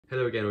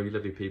Hello again, all you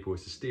lovely people.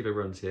 It's Stevo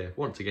Runs here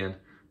once again,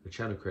 the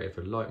channel created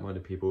for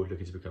like-minded people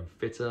looking to become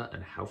fitter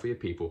and healthier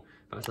people.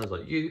 If that sounds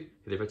like you,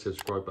 hit the red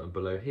subscribe button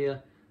below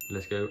here. And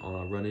let's go on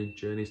our running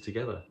journeys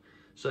together.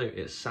 So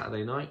it's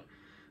Saturday night.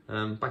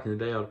 Back in the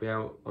day, I'd be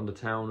out on the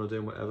town or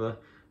doing whatever.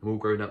 I'm all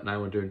grown up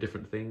now and doing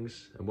different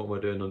things. And what am I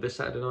doing on this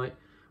Saturday night?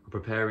 I'm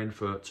preparing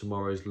for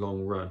tomorrow's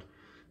long run.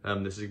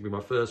 This is going to be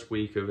my first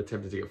week of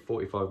attempting to get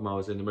 45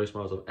 miles in, the most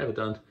miles I've ever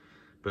done,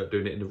 but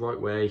doing it in the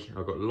right way.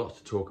 I've got lots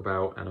to talk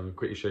about, and I'm going to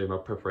quickly show you my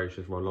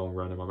preparation for my long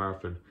run and my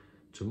marathon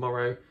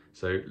tomorrow.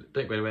 So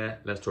don't go anywhere,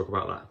 let's talk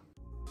about that.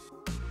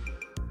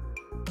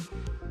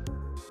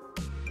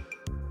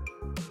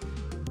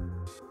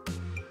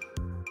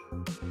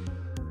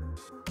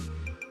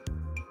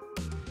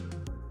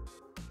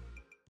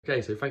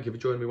 Okay, so thank you for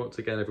joining me once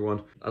again,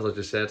 everyone. As I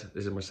just said,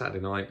 this is my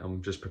Saturday night.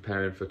 I'm just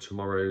preparing for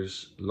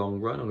tomorrow's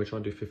long run. I'm going to try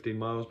and do 15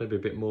 miles, maybe a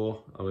bit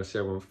more. I'm going to see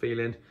how I'm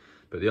feeling.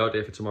 But the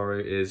idea for tomorrow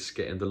is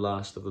getting the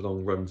last of the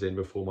long runs in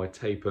before my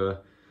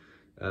taper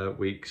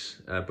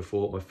weeks,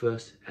 before my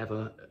first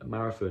ever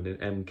marathon in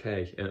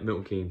MK at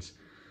Milton Keynes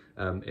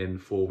in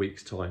 4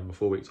 weeks' time, or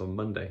 4 weeks on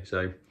Monday.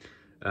 So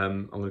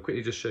I'm going to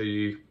quickly just show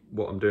you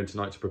what I'm doing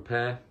tonight to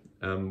prepare,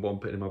 what I'm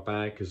putting in my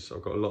bag, because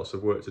I've got lots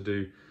of work to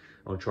do.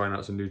 I'm trying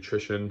out some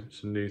nutrition,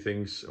 some new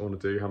things I want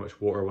to do, how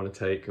much water I want to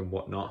take and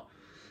whatnot.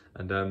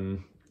 And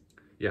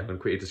yeah, I'm going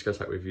to quickly discuss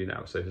that with you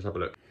now. So let's have a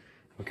look.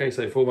 Okay,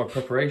 so for my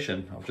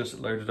preparation, I've just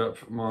loaded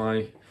up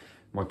my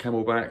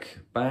camelback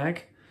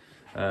bag.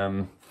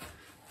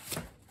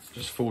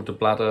 Just filled the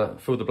bladder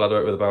up with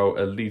about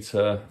 1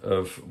 litre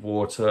of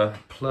water,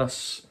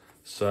 plus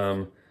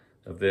some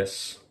of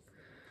this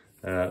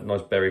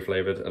nice berry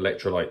flavoured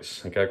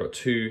electrolytes. Okay, I've got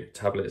 2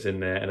 tablets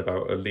in there and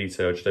about 1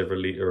 litre, just over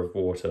 1 litre of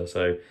water.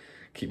 So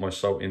keep my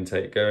salt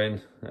intake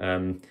going.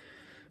 My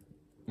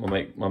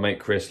mate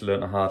Chris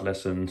learnt a hard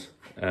lesson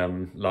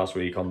last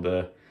week on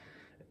the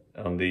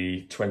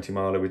 20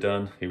 miler we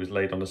done. He was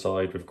laid on the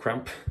side with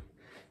cramp.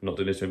 I'm not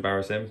doing this to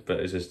embarrass him, but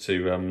it's just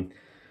to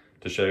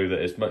show that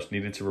it's much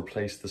needed to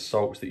replace the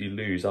salts that you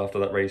lose. After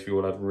that race, we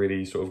all had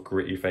really sort of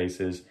gritty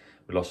faces.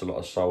 We lost a lot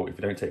of salt. If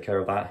you don't take care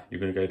of that, you're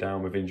going to go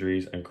down with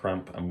injuries and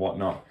cramp and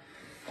whatnot.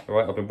 All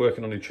right, I've been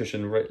working on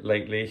nutrition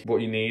lately.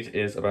 What you need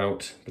is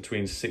about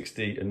between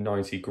 60 and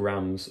 90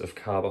 grams of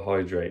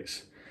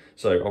carbohydrates.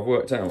 So I've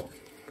worked out,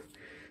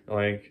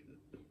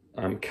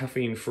 I'm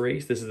caffeine free.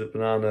 So this is the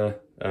banana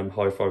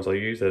high fives I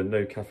use. There's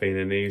no caffeine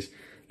in these.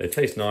 They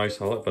taste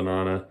nice, I like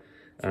banana,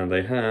 and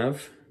they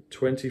have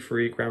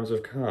 23 grams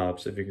of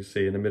carbs, if you can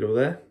see in the middle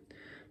there,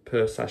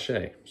 per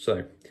sachet.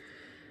 So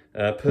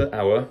per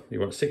hour,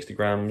 you want 60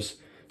 grams.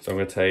 So I'm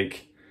going to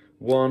take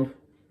 1,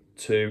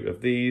 2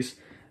 of these,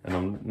 and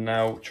I'm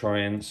now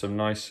trying some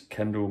nice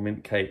Kendall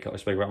mint cake that I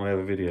spoke about in my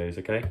other videos,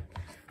 okay?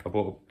 I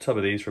bought a tub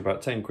of these for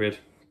about 10 quid,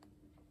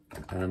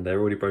 and they're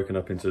already broken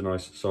up into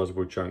nice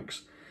sizable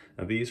chunks.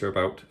 And these are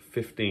about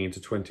 15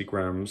 to 20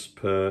 grams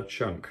per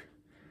chunk.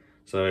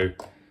 So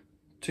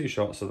 2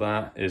 shots of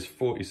that is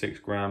 46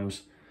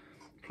 grams,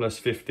 plus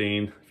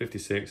 15,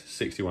 56,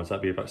 61. So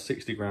that'd be about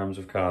 60 grams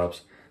of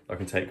carbs I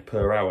can take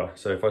per hour.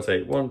 So if I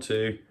take 1,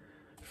 2,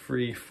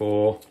 3,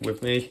 4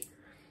 with me,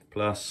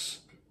 plus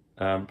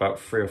about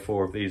 3 or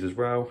 4 of these as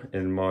well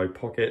in my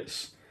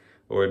pockets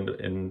or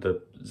in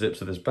the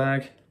zips of this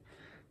bag,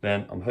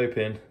 then I'm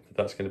hoping that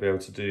that's going to be able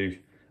to do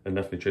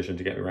enough nutrition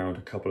to get me around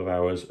a couple of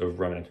hours of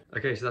running.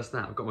 Okay, so that's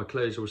that. I've got my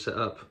clothes all set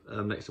up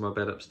next to my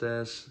bed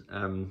upstairs.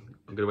 I'm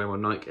going to wear my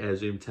Nike Air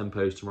Zoom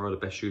Tempos tomorrow, the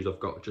best shoes I've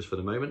got just for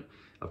the moment.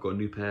 I've got a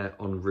new pair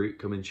en route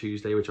coming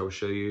Tuesday, which I will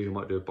show you. I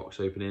might do a box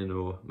opening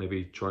or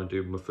maybe try and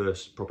do my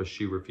first proper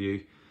shoe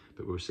review,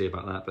 but we'll see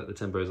about that. But the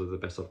Tempos are the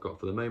best I've got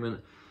for the moment.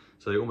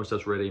 So almost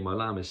just ready. My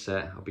alarm is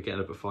set. I'll be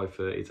getting up at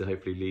 5:30 to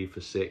hopefully leave for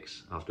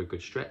 6 after a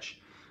good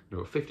stretch. I've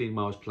got 15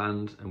 miles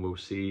planned and we'll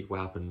see what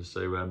happens.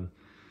 So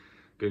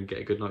go and get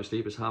a good night's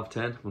sleep. It's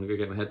 10:30. I'm gonna go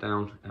get my head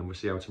down and we'll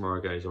see how tomorrow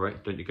goes, all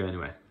right? Don't you go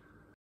anywhere.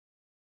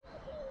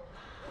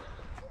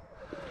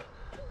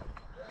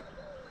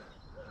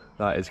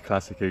 That is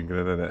classic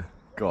England, isn't it?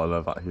 God, I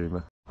love that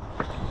humour.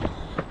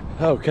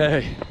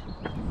 Okay,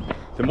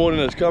 the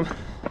morning has come.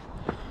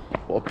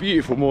 What a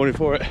beautiful morning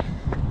for it.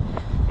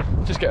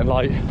 Just getting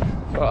light,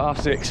 about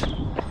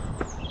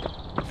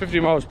 6:30. 50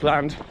 miles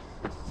planned.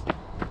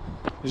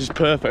 This is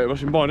perfect. It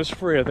must be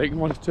 -3, I think,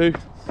 -2.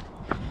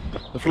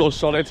 The floor's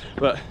solid,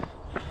 but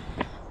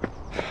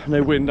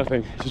no wind,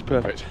 nothing. This is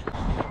perfect.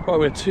 Right,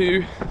 we're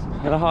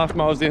 2.5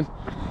 miles in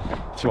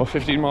to my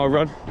 15-mile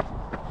run.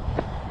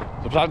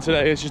 The plan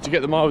today is just to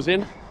get the miles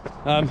in.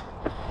 As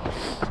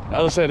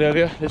I said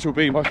earlier, this will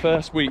be my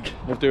first week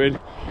of doing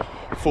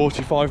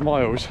 45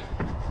 miles.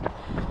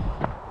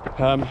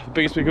 The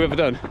biggest week I've ever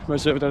done.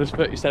 Most I've ever done is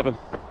 37.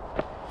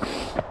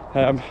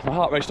 My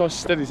heart rate's nice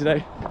and steady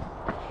today.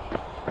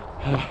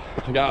 I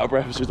get out of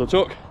breath as soon as I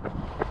talk.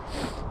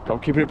 I'm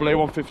keeping it below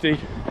 150.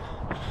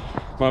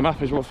 My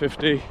math is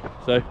 150,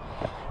 so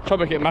try and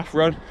make it a math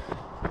run.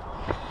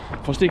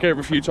 If I sneak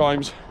over a few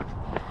times,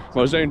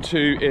 my zone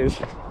 2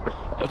 is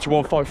up to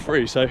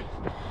 153, so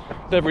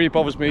never really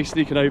bothers me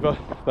sneaking over,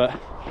 but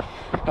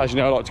As you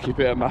know, I like to keep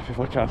it at Maff if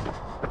I can.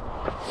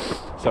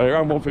 So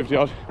around 150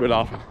 odd, we're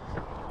laughing.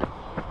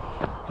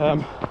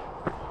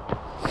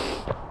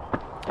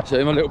 So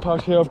in my little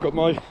pouch here, I've got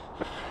my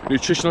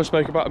nutrition I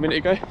spoke about a minute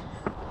ago.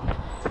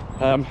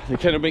 The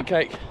Kendall mint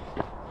cake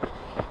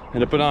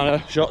and the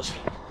banana shots.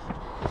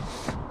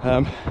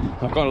 I've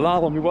got an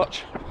alarm on my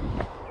watch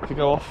to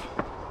go off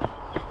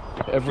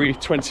every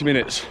 20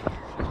 minutes.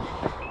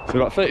 So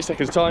about 30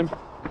 seconds time,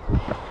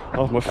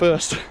 I'll have my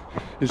first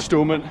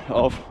instalment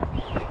of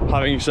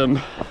having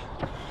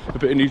a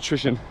bit of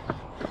nutrition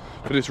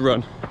for this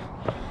run.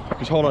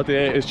 Because the whole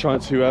idea is trying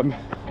to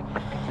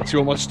see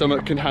what my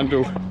stomach can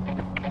handle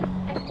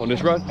on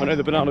this run. I know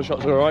the banana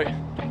shots are alright.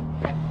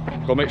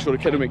 Gotta make sure the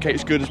Kendall mint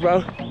cake's good as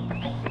well.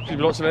 Give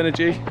me lots of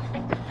energy.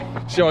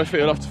 See how I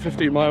feel after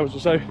 15 miles or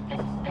so.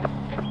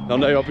 I'll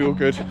know I'll be all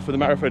good for the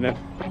marathon then.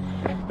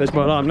 There's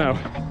my alarm now.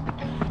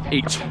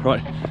 Eat.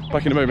 Right,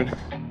 back in a moment.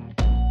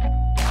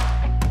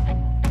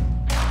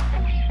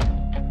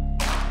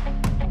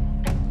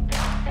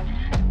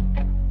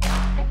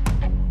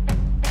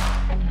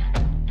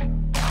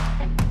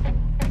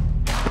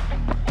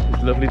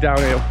 It's lovely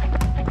downhill.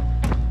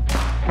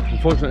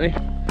 Unfortunately,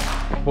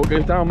 what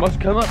goes down must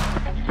come up.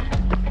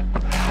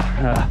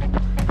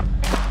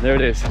 There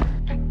it is.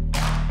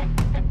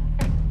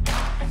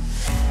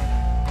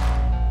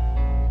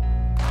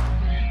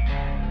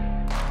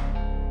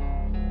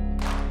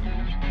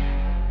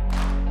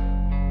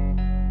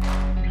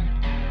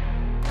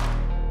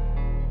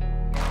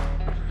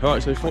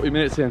 Alright, so 40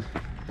 minutes in.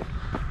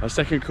 Our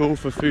second call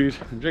for food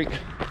and drink.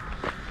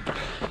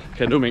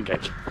 Kendall mint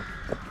cake.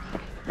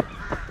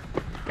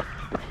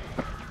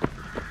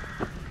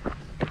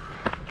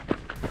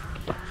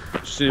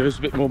 See, it's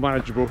a bit more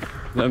manageable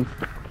than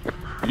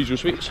usual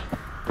sweets.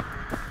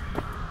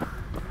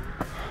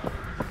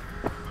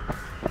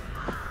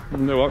 You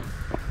know what?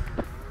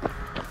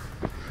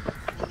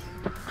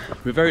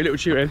 With very little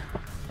chewing,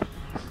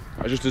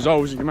 it just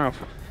dissolves in your mouth.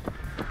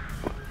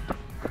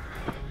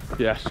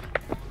 Yes.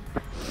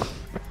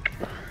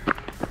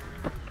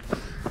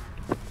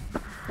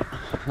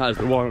 That is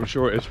the one, I'm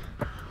sure it is.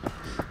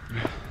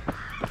 You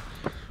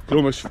can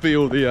almost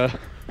feel the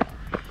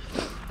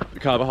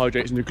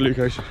carbohydrates and the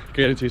glucose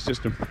get into your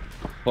system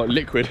like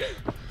liquid.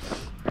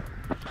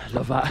 I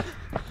love that.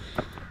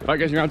 That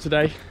gets me around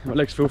today. My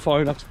legs feel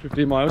fine after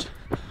 15 miles.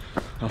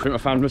 I think I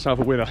found myself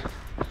a winner.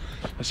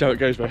 Let's see how it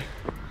goes, though.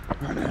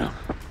 Right now.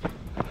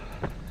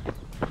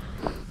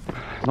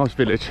 Nice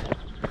village.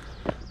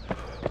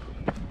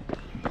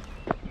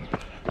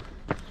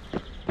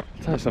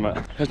 I'll tell you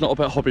something, there's not a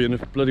better hobby in the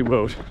bloody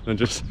world than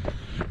just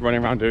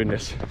running around doing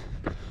this.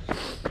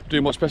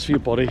 Doing what's best for your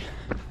body.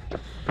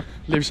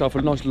 Live yourself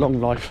a nice long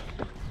life.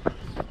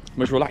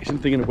 Most relaxing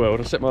thing in the world.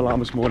 I set my alarm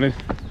this morning.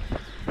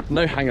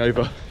 No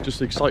hangover,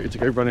 just excited to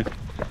go running.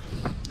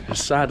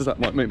 As sad as that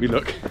might make me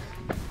look,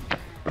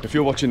 if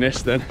you're watching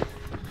this, then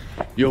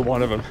you're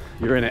one of them.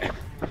 You're in it.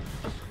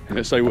 And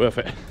it's so worth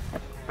it.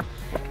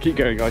 Keep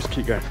going, guys,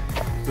 keep going.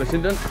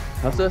 Blessington,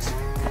 how's this?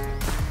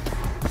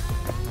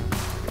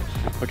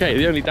 Okay,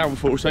 the only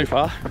downfall so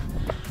far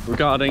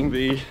regarding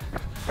the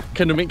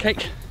Kendall mint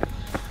cake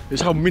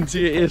is how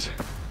minty it is.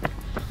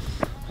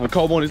 On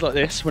cold mornings like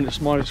this, when it's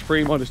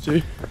 -3,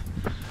 -2,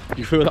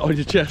 you feel that on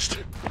your chest.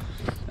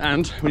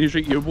 And when you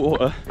drink your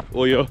water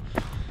or your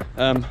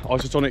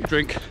isotonic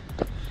drink,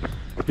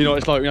 you know what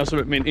it's like when you have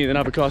something minty and then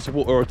have a glass of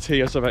water or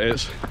tea or something.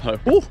 It's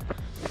like, whoo!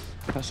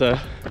 That's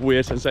a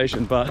weird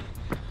sensation, but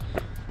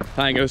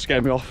that ain't gonna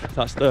scare me off.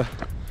 That's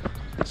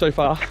so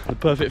far, the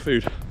perfect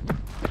food.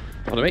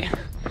 You know what I mean?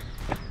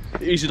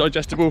 Easy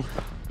digestible.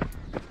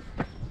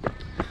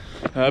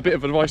 A bit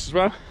of advice as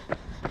well.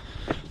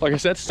 Like I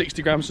said,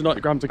 60 grams to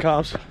 90 grams of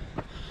carbs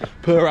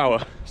per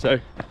hour. So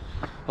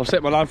I'll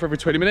set my alarm for every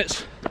 20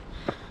 minutes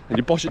and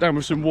you bosh it down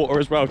with some water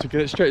as well to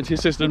get it straight into your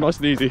system nice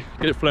and easy.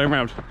 Get it flowing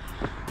around.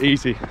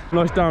 Easy.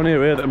 Nice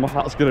downhill here that my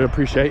hat's going to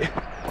appreciate.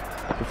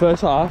 The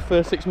first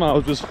 6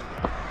 miles was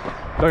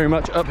very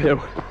much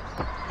uphill.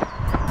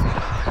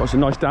 Got some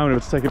nice downhill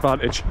to take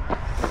advantage.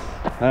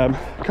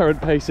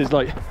 Current pace is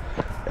like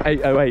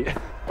 8:08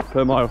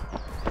 per mile,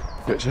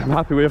 which I'm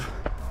happy with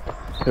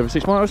over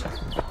 6 miles.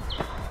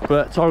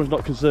 But time's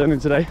not concerning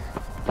today.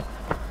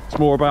 It's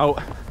more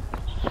about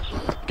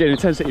getting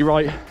intensity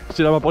right,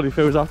 seeing how my body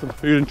feels after the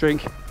food and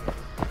drink,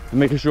 and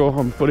making sure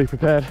I'm fully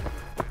prepared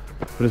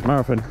for this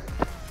marathon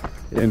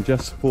in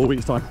just 4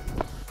 weeks' time.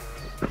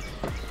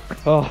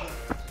 Oh,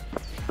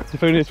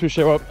 if only this would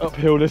show up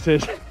uphill this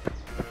is.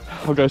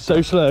 I'll go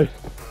so slow.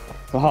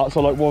 My heart's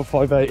on like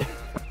 158.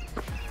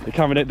 The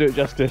camera didn't do it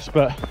justice,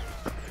 but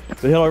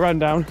the hill I ran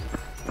down,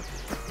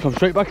 come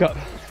straight back up,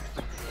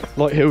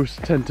 like hills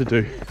tend to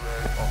do.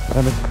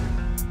 I'll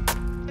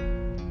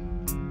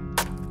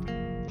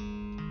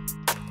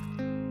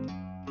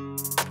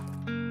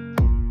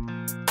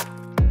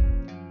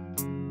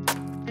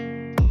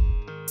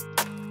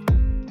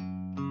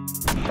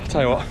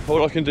tell you what,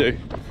 all I can do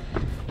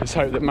is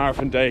hope that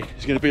marathon day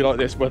is going to be like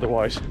this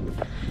weather-wise,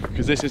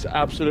 because this is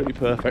absolutely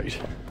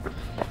perfect.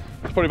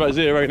 It's probably about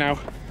 0 now.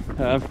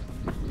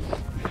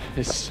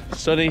 It's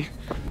sunny,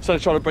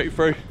 sun's trying to break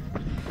through.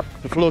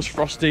 The floor's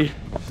frosty,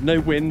 there's no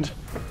wind.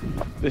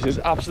 This is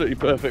absolutely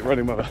perfect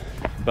running weather.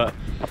 But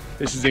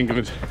this is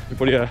England. It'll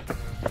probably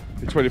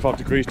be 25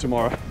 degrees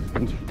tomorrow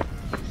and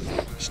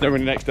snowing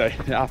the next day.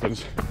 It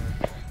happens.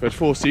 We had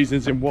 4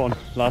 seasons in one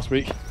last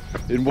week,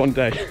 in one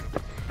day.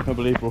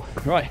 Unbelievable.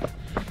 Right,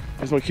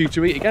 here's my cue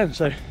to eat again.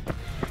 So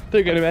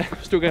don't go anywhere,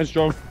 still going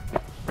strong.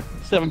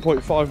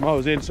 7.5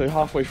 miles in, so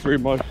halfway through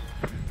my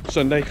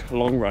Sunday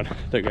long run.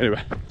 Don't go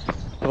anywhere.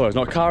 Oh, there's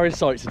not a car in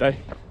sight today.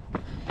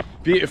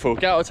 Beautiful.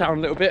 Get out of town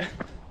a little bit.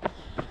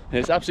 And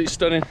it's absolutely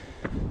stunning.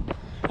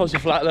 Obviously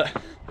flat, look.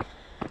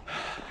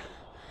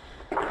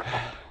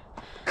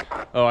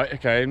 Alright,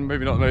 okay,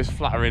 maybe not the most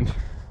flattering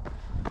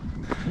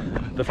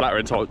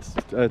time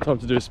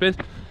to do a spin,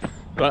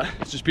 but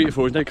it's just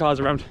beautiful. There's no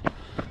cars around.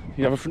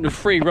 You have a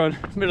free run,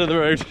 middle of the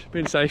road,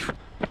 being safe.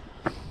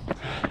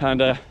 And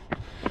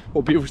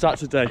what a beautiful start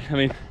today. I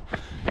mean,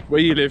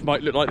 where you live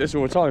might look like this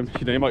all the time.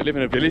 You know, you might live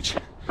in a village.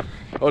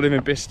 I live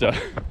in Bicester.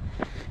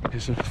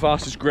 It's the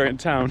fastest growing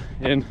town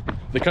in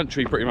the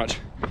country, pretty much.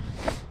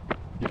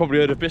 You probably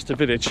heard of Bicester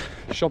Village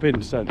shopping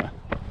centre.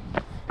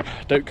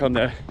 Don't come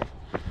there.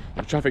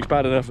 The traffic's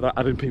bad enough without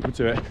adding people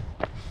to it.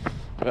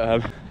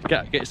 But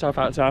get yourself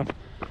out of town.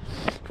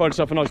 Find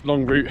yourself a nice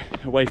long route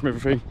away from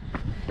everything.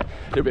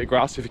 A little bit of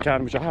grass if you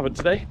can, which I haven't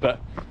today.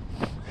 But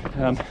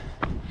I'm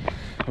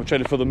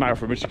training for the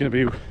marathon, which is going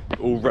to be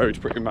all road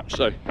pretty much.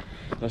 So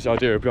that's the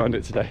idea behind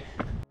it today.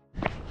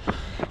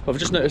 I've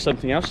just noticed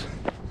something else.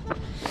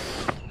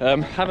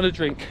 Having a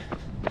drink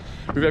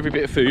with every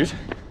bit of food.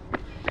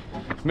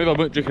 Maybe I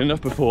weren't drinking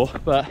enough before,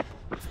 but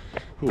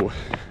ooh,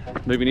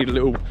 maybe need a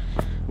little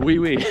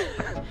wee.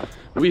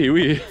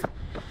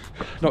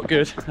 Not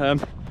good. I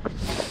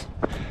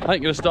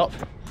ain't gonna stop.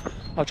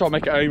 I'll try and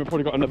make it home. I've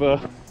probably got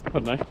another, I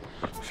don't know,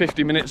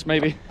 50 minutes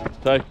maybe.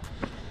 So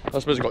I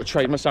suppose I've got to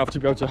train myself to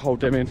be able to hold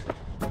them in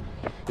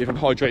if I'm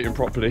hydrating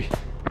properly.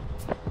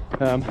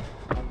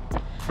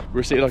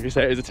 We'll see, like I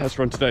said, it is a test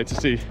run today to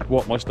see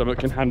what my stomach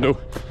can handle.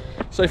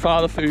 So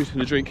far the food and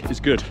the drink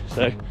is good.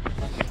 So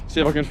see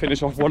if I can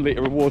finish off 1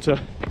 litre of water,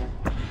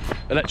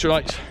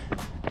 electrolytes,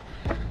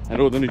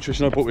 and all the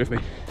nutrition I brought with me.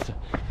 So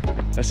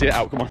let's see it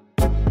out, come on.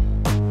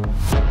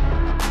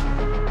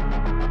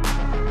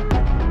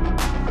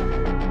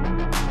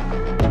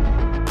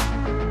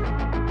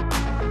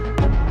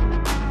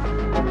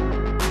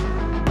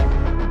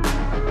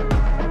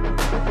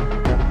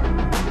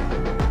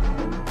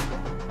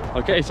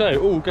 Okay, so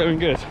all going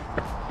good.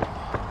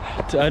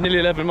 Nearly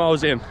 11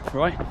 miles in,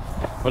 right?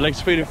 My legs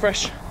are feeling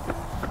fresh,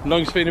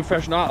 lungs feeling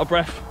fresh and out of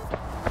breath.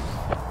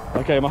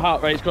 Okay, my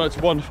heart rate's gone up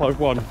to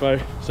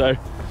 151, so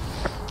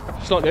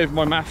slightly over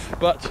my math,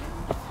 but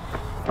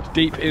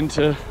deep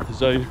into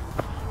zone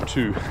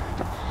 2.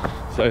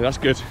 So that's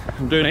good.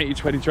 I'm doing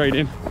 80-20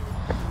 training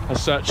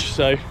as such,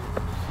 so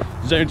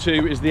zone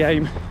 2 is the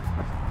aim.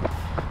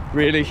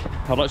 Really,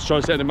 I'd like to try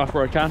and set the math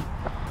where I can.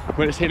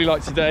 When it's hilly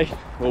like today,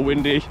 or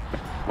windy,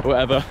 or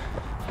whatever,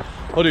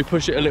 I'll do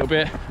push it a little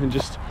bit and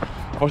just,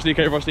 if I sneak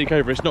over, I sneak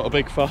over. It's not a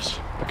big fuss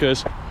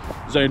because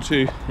zone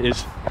 2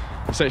 is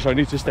the section I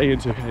need to stay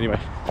into anyway.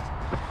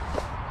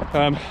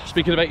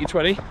 Speaking of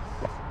 80-20,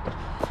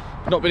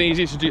 not been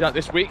easy to do that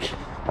this week.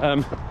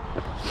 Like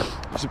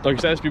I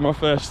said, it's been my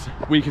first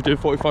week of doing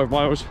 45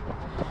 miles.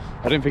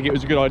 I didn't think it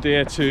was a good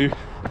idea to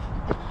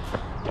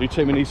do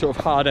too many sort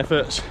of hard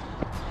efforts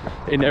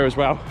in there as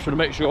well. Trying to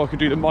make sure I could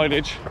do the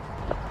mileage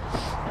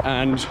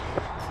and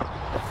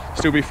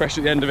still be fresh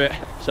at the end of it.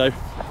 So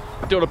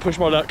I don't want to push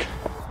my luck.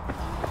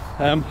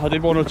 I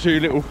did 1 or 2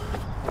 little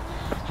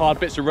hard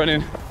bits of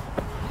running,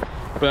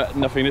 but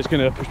nothing that's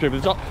going to push me over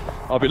the top.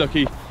 I'll be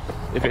lucky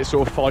if it's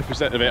sort of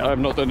 5% of it. I've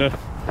not done the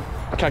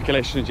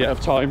calculations yet of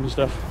time and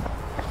stuff,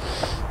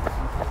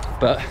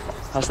 but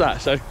that's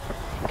that. So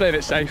playing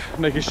it safe,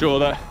 making sure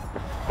that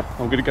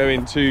I'm going to go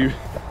into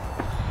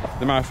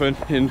the marathon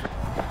in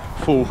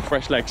full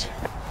fresh legs.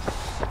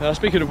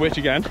 Speaking of which,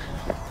 again,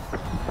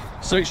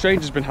 something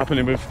strange has been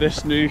happening with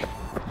this new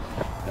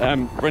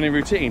running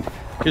routine,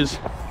 because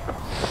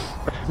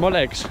my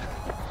legs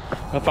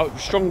have felt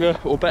stronger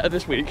or better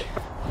this week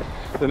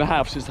than I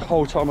have since the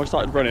whole time I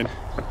started running.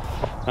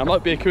 That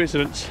might be a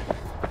coincidence.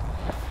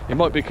 It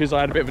might be because I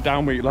had a bit of a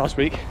down week last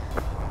week,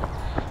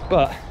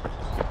 but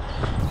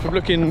from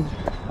looking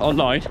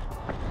online,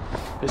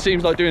 it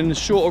seems like doing the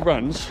shorter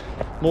runs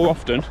more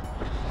often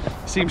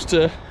seems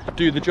to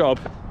do the job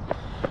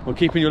on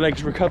keeping your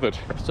legs recovered.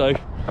 So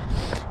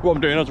what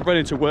I'm doing, I was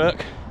running to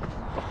work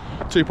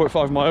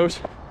 2.5 miles,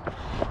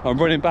 I'm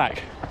running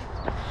back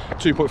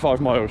 2.5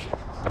 miles.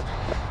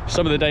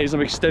 Some of the days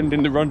I'm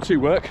extending the run to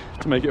work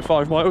to make it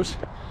 5 miles,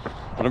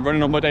 and I'm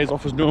running on my days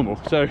off as normal.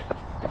 So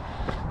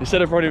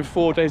instead of running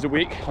 4 days a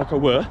week like I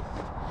were,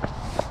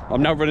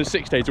 I'm now running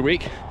 6 days a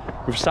week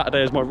with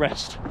Saturday as my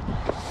rest.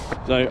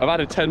 So I've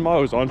added 10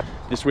 miles on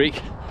this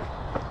week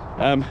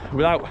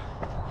without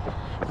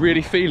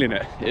really feeling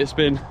it. It's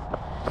been,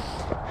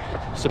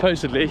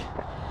 supposedly,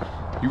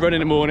 you run in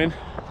the morning,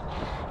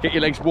 get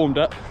your legs warmed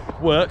up,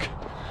 work,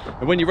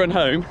 and when you run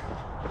home,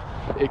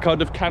 it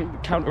kind of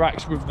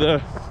counteracts with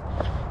the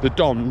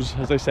DOMS,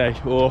 as they say,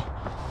 or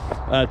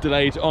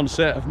delayed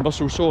onset of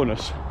muscle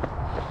soreness.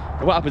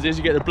 And what happens is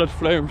you get the blood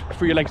flowing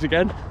through your legs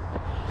again,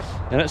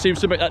 and that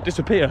seems to make that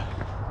disappear.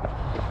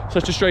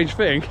 Such a strange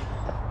thing.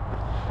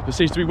 It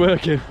seems to be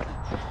working.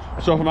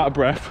 So I'm out of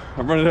breath.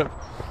 I'm running up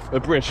a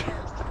bridge,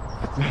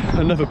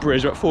 another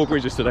bridge, about 4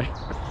 bridges today.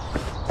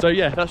 So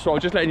yeah, that's what I'm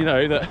just letting you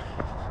know, that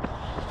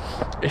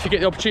if you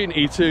get the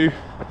opportunity to,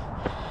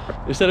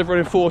 instead of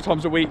running 4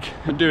 times a week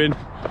and doing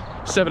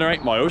 7 or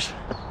 8 miles,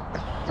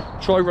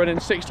 try running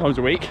 6 times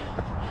a week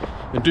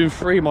and doing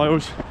 3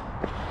 miles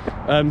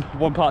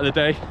one part of the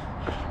day,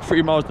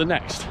 3 miles the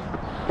next.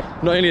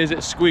 Not only is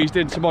it squeezed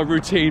into my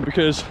routine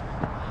because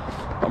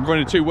I'm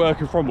running to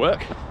work and from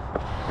work,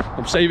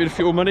 I'm saving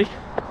fuel money.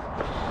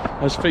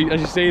 As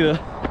you see, the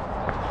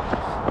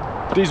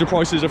diesel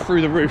prices are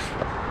through the roof,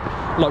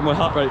 like my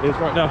heart rate is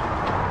right now.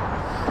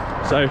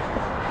 So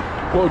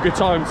what a good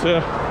time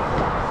to,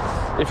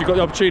 if you've got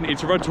the opportunity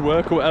to run to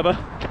work or whatever,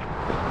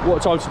 what a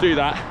time to do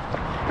that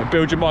and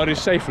build your mileage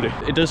safely.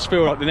 It does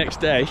feel like the next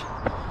day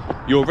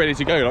you're ready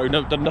to go, like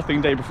you've done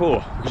nothing the day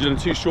before because you've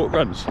done 2 short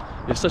runs.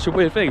 It's such a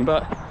weird thing,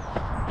 but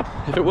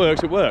if it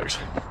works, it works.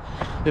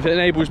 If it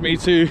enables me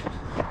to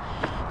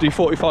do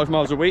 45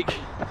 miles a week,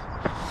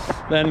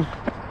 then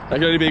that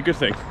can only be a good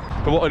thing.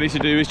 But what I need to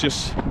do is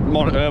just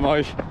monitor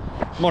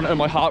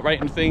my heart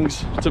rate and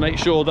things to make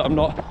sure that I'm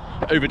not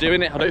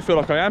overdoing it. I don't feel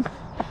like I am.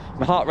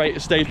 My heart rate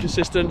has stayed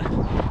consistent.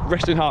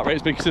 Resting heart rate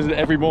has been consistent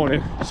every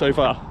morning so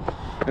far,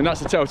 and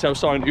that's a telltale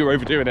sign that you're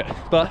overdoing it,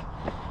 but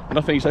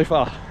nothing so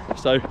far.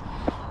 So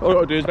all I've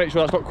got to do is make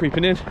sure that's not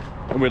creeping in,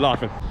 and we're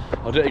laughing.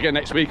 I'll do it again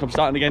next week. I'm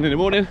starting again in the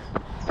morning.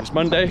 It's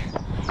Monday,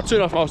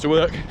 2.5 miles to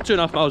work,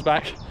 2.5 miles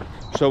back,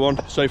 so on,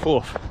 so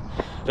forth.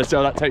 Let's see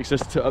how that takes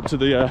us to up to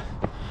the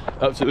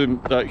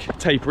like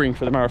tapering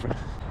for the marathon.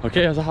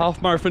 Okay, there's a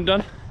half marathon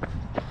done.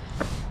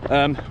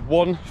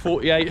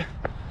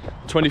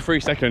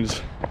 1:48.23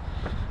 seconds.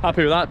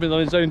 Happy with that. Been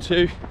on in zone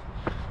 2,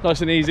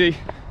 nice and easy.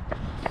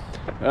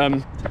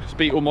 It's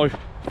beat all my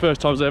first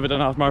times I've ever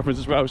done half marathons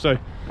as well, so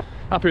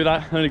happy with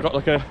that. Only got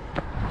like a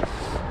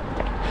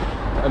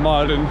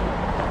mile and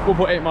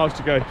 1.8 miles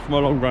to go for my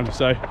long run,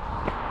 so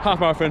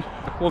half marathon,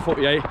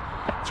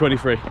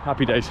 1:48.23.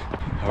 Happy days.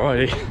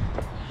 Alrighty,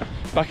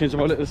 back into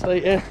my little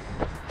estate here.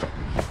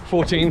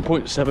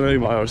 14.70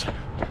 miles.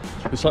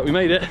 Looks like we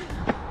made it.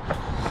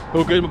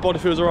 All good, my body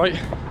feels alright.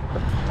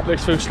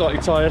 Legs feel slightly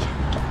tired,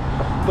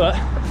 but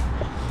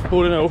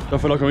all in all, I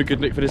feel like I'm a good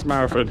nick for this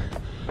marathon.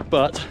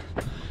 But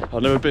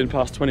I've never been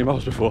past 20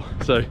 miles before,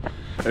 so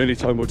only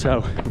time will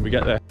tell when we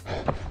get there.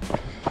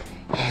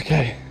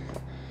 Okay,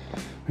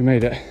 we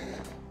made it.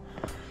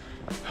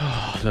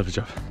 Oh, lovely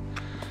job.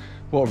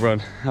 What a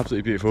run,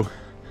 absolutely beautiful.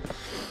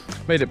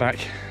 Made it back,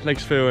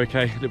 legs feel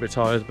okay, a little bit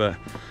tired, but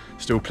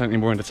still plenty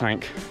more in the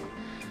tank.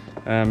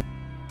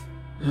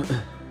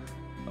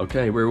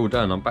 Okay, we're all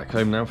done. I'm back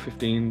home now,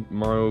 15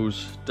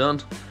 miles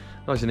done.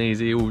 Nice and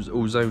easy,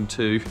 all zone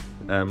 2.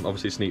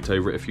 Obviously sneaked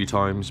over it a few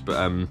times,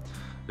 but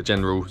the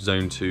general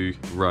zone 2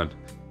 run.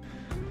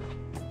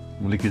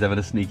 Look who's having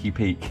a sneaky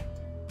peek.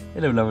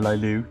 Hello,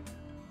 Lou.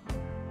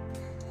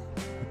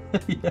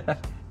 Yeah.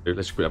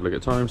 Let's quickly have a look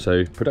at time.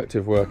 So,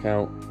 productive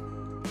workout.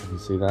 You can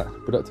see that.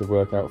 Productive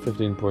workout,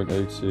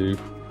 15.02.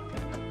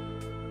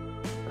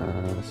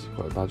 This is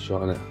quite a bad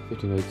shot, isn't it?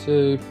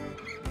 15.02.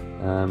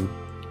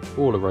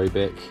 All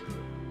aerobic,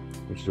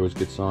 which is always a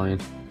good sign.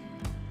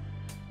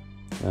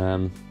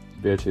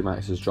 VO2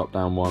 max has dropped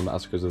down 1, but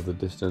that's because of the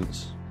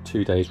distance.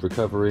 2 days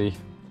recovery.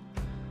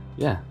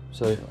 Yeah,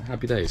 so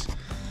happy days.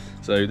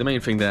 So the main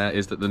thing there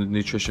is that the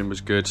nutrition was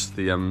good.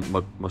 The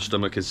my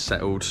stomach is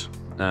settled.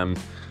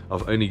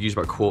 I've only used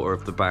about a quarter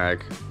of the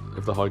bag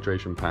of the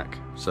hydration pack,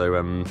 so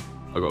I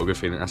got a good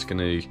feeling that's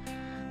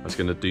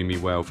gonna do me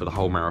well for the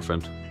whole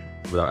marathon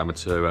without having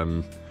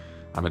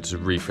to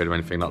refill or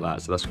anything like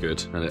that. So that's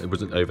good, and it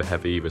wasn't over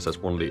heavy either. So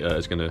that's 1 litre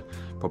is gonna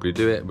probably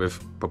do it, with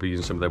probably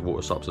using some of their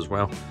water stops as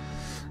well.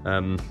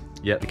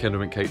 Yeah, the Kinder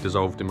Mint cake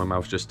dissolved in my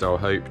mouth just how I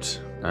hoped,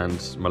 and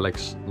my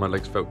legs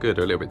felt good.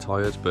 They're a little bit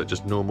tired, but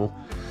just normal.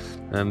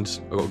 And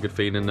I got a good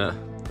feeling that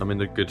I'm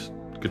in a good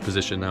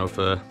position now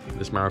for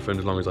this marathon,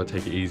 as long as I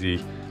take it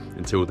easy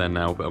until then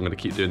now. But I'm going to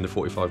keep doing the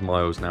 45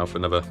 miles now for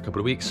another couple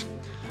of weeks.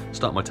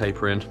 Start my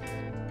taper in,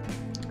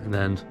 and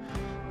then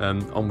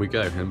on we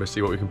go, and we'll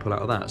see what we can pull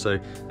out of that. So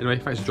anyway,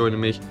 thanks for joining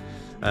me.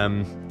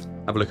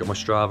 Have a look at my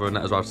Strava and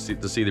that as well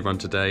to see the run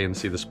today and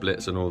see the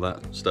splits and all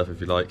that stuff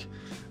if you like.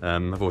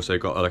 I've also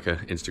got like a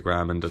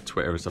Instagram and a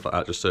Twitter and stuff like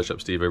that. Just search up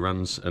Stevo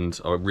Runs, and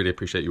I really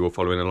appreciate you all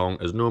following along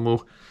as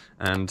normal.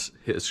 And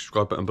hit the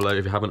subscribe button below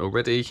if you haven't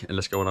already, and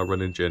let's go on our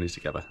running journeys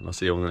together. And I'll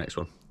see you on the next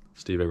one.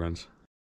 Stevo Runs.